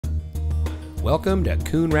Welcome to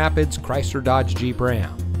Coon Rapids Chrysler Dodge Jeep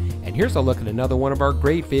Ram. And here's a look at another one of our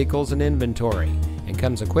great vehicles in inventory, and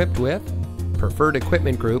comes equipped with Preferred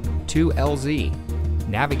Equipment Group 2LZ,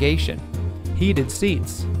 navigation, heated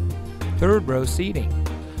seats, third row seating,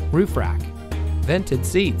 roof rack, vented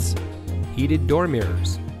seats, heated door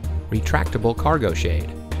mirrors, retractable cargo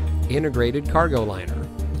shade, integrated cargo liner,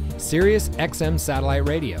 Sirius XM satellite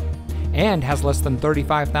radio, and has less than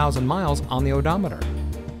 35,000 miles on the odometer.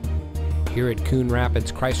 Here at Coon Rapids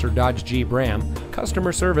Chrysler Dodge Jeep Ram,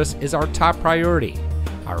 customer service is our top priority.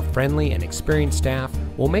 Our friendly and experienced staff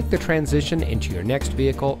will make the transition into your next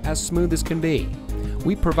vehicle as smooth as can be.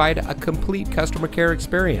 We provide a complete customer care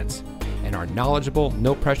experience, and our knowledgeable,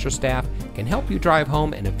 no-pressure staff can help you drive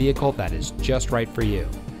home in a vehicle that is just right for you.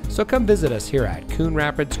 So come visit us here at Coon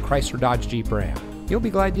Rapids Chrysler Dodge Jeep Ram. You'll be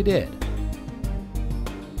glad you did.